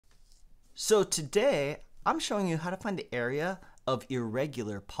So today, I'm showing you how to find the area of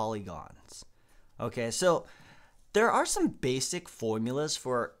irregular polygons. Okay, so there are some basic formulas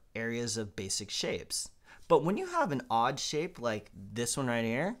for areas of basic shapes. But when you have an odd shape like this one right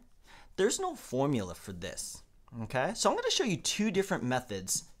here, there's no formula for this. Okay, so I'm going to show you two different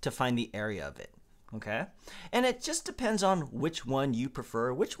methods to find the area of it. Okay, and it just depends on which one you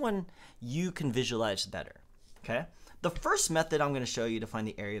prefer, which one you can visualize better. Okay, the first method I'm going to show you to find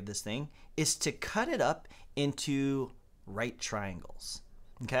the area of this thing is to cut it up into right triangles.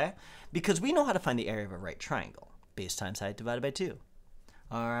 Okay, because we know how to find the area of a right triangle. Base times height divided by 2.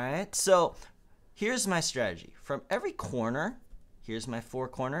 All right, so here's my strategy. From every corner, here's my 4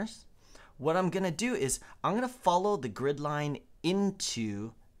 corners. What I'm going to do is I'm going to follow the grid line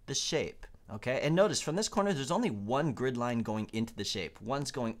into the shape. Okay, and notice from this corner, there's only one grid line going into the shape.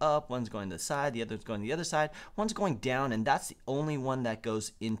 One's going up, one's going to the side, the other's going to the other side, one's going down, and that's the only one that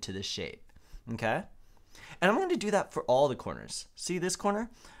goes into the shape. Okay, and I'm going to do that for all the corners. See this corner?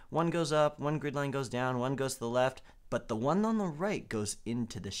 One goes up, one grid line goes down, one goes to the left, but the one on the right goes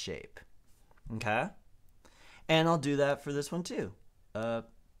into the shape. Okay, and I'll do that for this one too.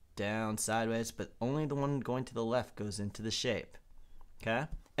 Up, down, sideways, but only the one going to the left goes into the shape. Okay,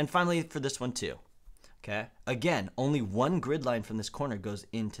 and finally for this one too. Okay, again, only one grid line from this corner goes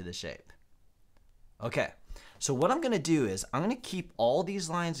into the shape. Okay, so what I'm going to do is I'm going to keep all these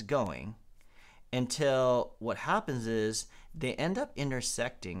lines going until what happens is they end up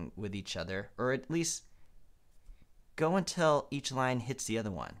intersecting with each other, or at least go until each line hits the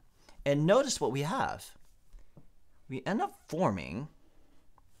other one. And notice what we have. We end up forming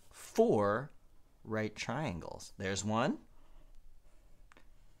 4 right triangles. There's one.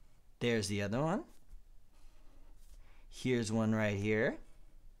 There's the other one. Here's one right here.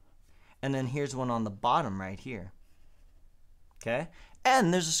 And then here's one on the bottom right here. Okay?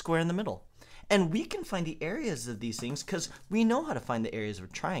 And there's a square in the middle. And we can find the areas of these things because we know how to find the areas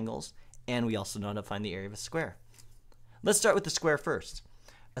of triangles, and we also know how to find the area of a square. Let's start with the square first.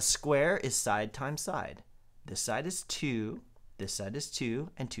 A square is side times side. This side is 2, this side is 2,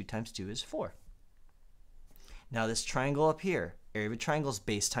 and 2 times 2 is 4. Now this triangle up here, area of a triangle is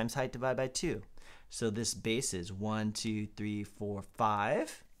base times height divided by 2. So this base is 1, 2, 3, 4,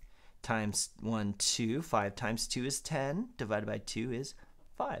 5 times 1, 2. 5 times 2 is 10, divided by 2 is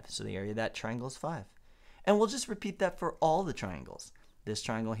 5. So the area of that triangle is 5. And we'll just repeat that for all the triangles. This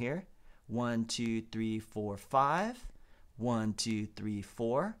triangle here, 1, 2, 3, 4, 5. 1, 2, 3,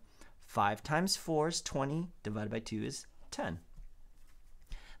 4. 5 times 4 is 20, divided by 2 is 10.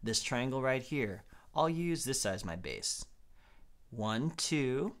 This triangle right here, I'll use this as my base. 1,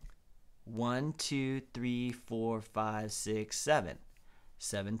 2, 1, 2, 3, 4, 5, 6, 7.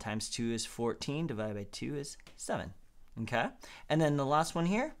 7 times 2 is 14, divided by 2 is 7. Okay? And then the last one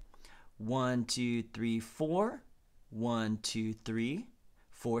here, 1, 2, 3, 4. 1, 2, 3.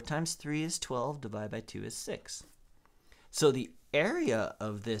 4 times 3 is 12, divided by 2 is 6. So the area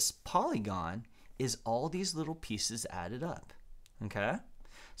of this polygon is all these little pieces added up. Okay?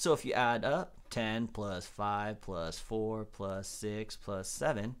 So if you add up 10 plus 5 plus 4 plus 6 plus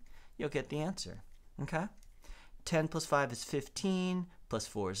 7, you'll get the answer. Okay? 10 plus 5 is 15, plus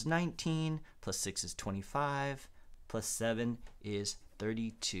 4 is 19, plus 6 is 25, plus 7 is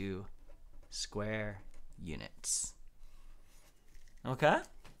 32 square units. Okay?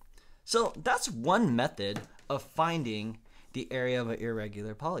 So that's one method of finding the area of an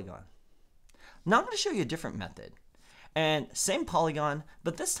irregular polygon. Now I'm going to show you a different method. And same polygon,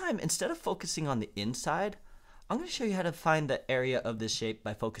 but this time instead of focusing on the inside, I'm going to show you how to find the area of this shape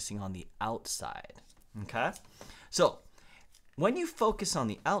by focusing on the outside. Okay? So when you focus on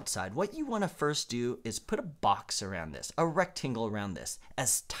the outside, what you want to first do is put a box around this, a rectangle around this,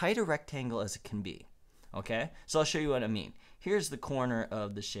 as tight a rectangle as it can be. Okay? So I'll show you what I mean. Here's the corner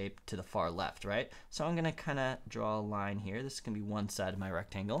of the shape to the far left, right? So I'm going to kind of draw a line here. This is going to be one side of my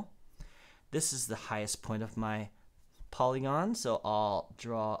rectangle. This is the highest point of my polygon, so I'll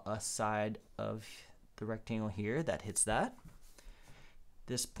draw a side of the rectangle here that hits that.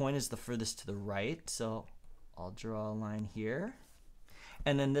 This point is the furthest to the right, so I'll draw a line here.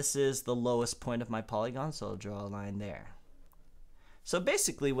 And then this is the lowest point of my polygon, so I'll draw a line there. So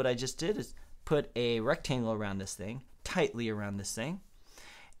basically what I just did is put a rectangle around this thing, tightly around this thing,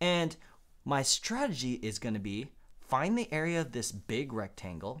 and my strategy is going to be find the area of this big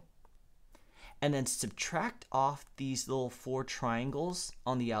rectangle and then subtract off these little 4 triangles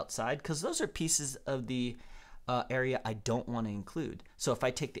on the outside, because those are pieces of the area I don't want to include. So if I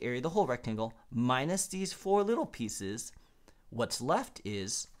take the area of the whole rectangle minus these 4 little pieces, what's left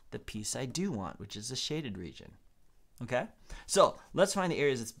is the piece I do want, which is the shaded region. Okay, so let's find the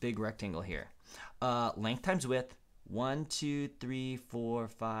areas of this big rectangle here. Length times width, 1, 2, 3, 4,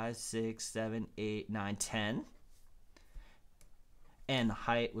 5, 6, 7, 8, 9, 10. And the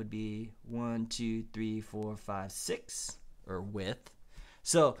height would be 1, 2, 3, 4, 5, 6, or width.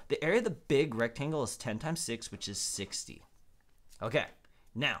 So the area of the big rectangle is 10 times 6, which is 60. Okay,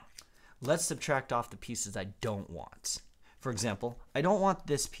 now let's subtract off the pieces I don't want. For example, I don't want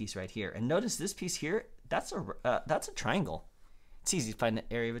this piece right here. And notice this piece here, that's a triangle. It's easy to find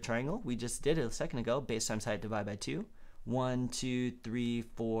the area of a triangle. We just did it a second ago. Base times height divided by 2. 1, 2, 3,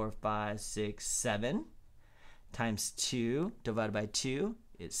 4, 5, 6, 7. Times 2 divided by 2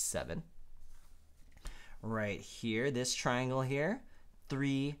 is 7. Right here, this triangle here,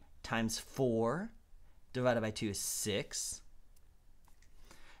 3 times 4 divided by 2 is 6.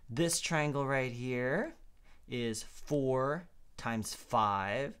 This triangle right here is 4 times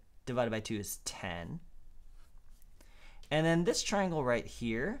 5 divided by 2 is 10. And then this triangle right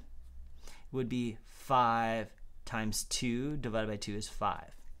here would be 5 times 2 divided by 2 is 5.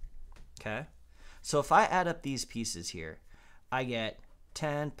 Okay? So if I add up these pieces here, I get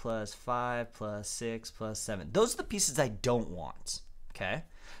 10 plus 5 plus 6 plus 7. Those are the pieces I don't want. Okay?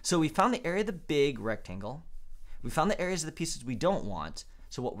 So we found the area of the big rectangle. We found the areas of the pieces we don't want.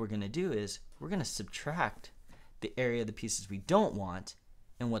 So what we're going to do is we're going to subtract the area of the pieces we don't want,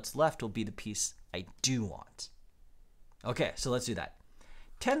 and what's left will be the piece I do want. Okay, so let's do that.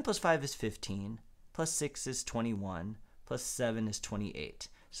 10 plus 5 is 15, plus 6 is 21, plus 7 is 28.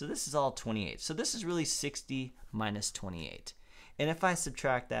 So this is all 28. So this is really 60 minus 28. And if I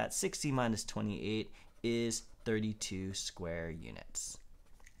subtract that, 60 minus 28 is 32 square units.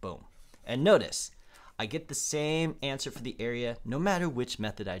 Boom. And notice, I get the same answer for the area no matter which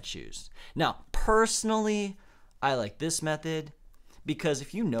method I choose. Now, personally, I like this method because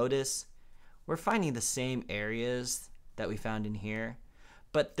if you notice, we're finding the same areas that we found in here,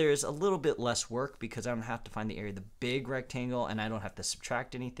 but there's a little bit less work because I don't have to find the area of the big rectangle and I don't have to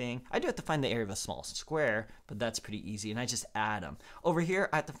subtract anything. I do have to find the area of a small square, but that's pretty easy and I just add them. Over here,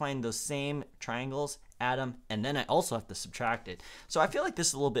 I have to find those same triangles, add them, and then I also have to subtract it. So I feel like this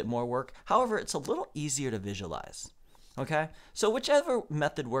is a little bit more work. However, it's a little easier to visualize. Okay? So whichever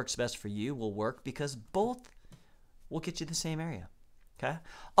method works best for you will work because both will get you the same area. Okay?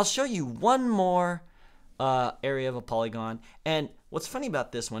 I'll show you one more area of a polygon. And what's funny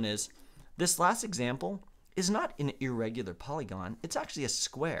about this one is this last example is not an irregular polygon. It's actually a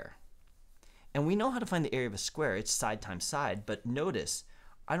square. And we know how to find the area of a square. It's side times side. But notice,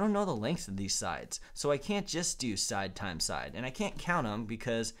 I don't know the length of these sides. So I can't just do side times side. And I can't count them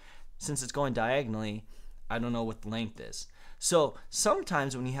because since it's going diagonally, I don't know what the length is. So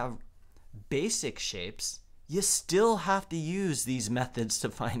sometimes when you have basic shapes, you still have to use these methods to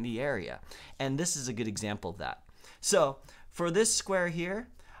find the area. And this is a good example of that. So for this square here,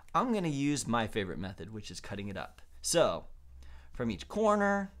 I'm going to use my favorite method, which is cutting it up. So from each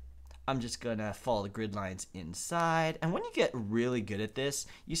corner, I'm just going to follow the grid lines inside. And when you get really good at this,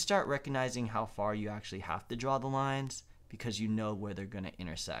 you start recognizing how far you actually have to draw the lines because you know where they're going to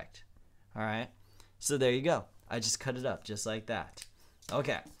intersect. All right? So there you go. I just cut it up just like that.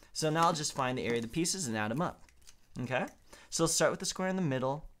 Okay. So now I'll just find the area of the pieces and add them up. Okay? So let's start with the square in the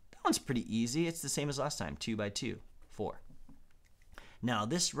middle. That one's pretty easy. It's the same as last time. 2 by 2, 4. Now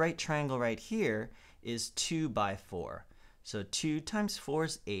this right triangle right here is 2 by 4. So 2 times 4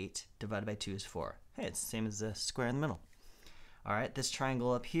 is 8, divided by 2 is 4. Hey, it's the same as the square in the middle. All right, this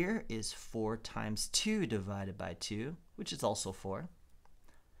triangle up here is 4 times 2 divided by 2, which is also 4.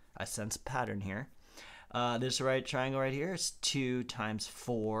 I sense a pattern here. This right triangle right here is 2 times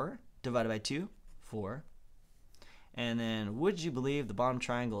 4 divided by 2, 4. And then, would you believe the bottom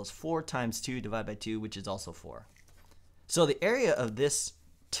triangle is 4 times 2 divided by 2, which is also 4. So the area of this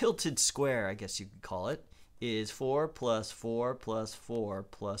tilted square, I guess you could call it, is 4 plus 4 plus 4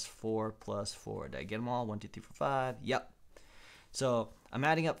 plus 4 plus 4. Did I get them all? 1, 2, 3, 4, 5. Yep. So I'm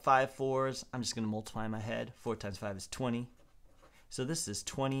adding up 5 4s. I'm just going to multiply in my head. 4 times 5 is 20. So this is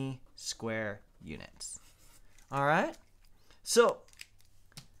 20 square units. All right? So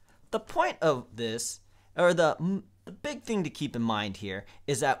the point of this, or the big thing to keep in mind here,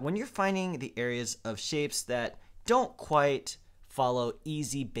 is that when you're finding the areas of shapes that don't quite follow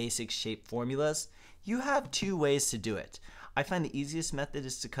easy basic shape formulas, you have 2 ways to do it. I find the easiest method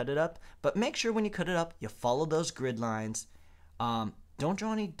is to cut it up, but make sure when you cut it up, you follow those grid lines. Don't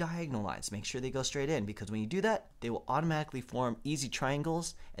draw any diagonal lines. Make sure they go straight in, because when you do that, they will automatically form easy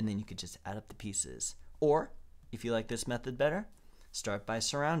triangles, and then you can just add up the pieces. Or, if you like this method better, start by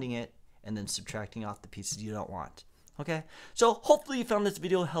surrounding it and then subtracting off the pieces you don't want. Okay, so hopefully you found this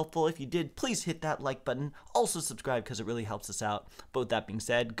video helpful. If you did, please hit that like button. Also subscribe because it really helps us out. But with that being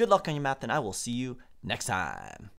said, good luck on your math, and I will see you next time.